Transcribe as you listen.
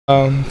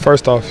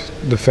First off,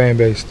 the fan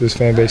base. This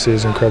fan base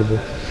is incredible.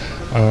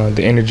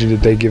 The energy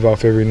that they give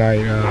off every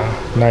night,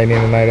 night in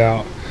and night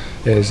out,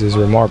 is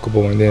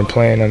remarkable. And then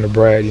playing under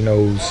Brad,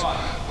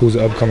 who's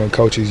an upcoming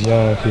coach. He's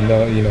young.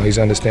 He's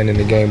understanding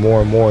the game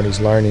more and more, and he's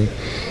learning.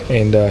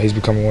 And he's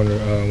becoming one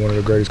of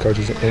the greatest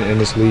coaches in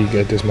this league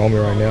at this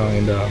moment right now.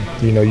 And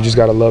you just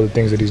gotta love the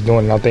things that he's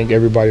doing. And I think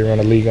everybody around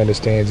the league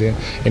understands it,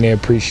 and they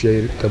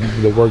appreciate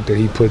the work that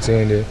he puts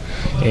in,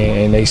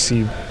 and they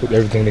see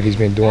everything that he's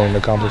been doing and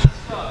accomplished.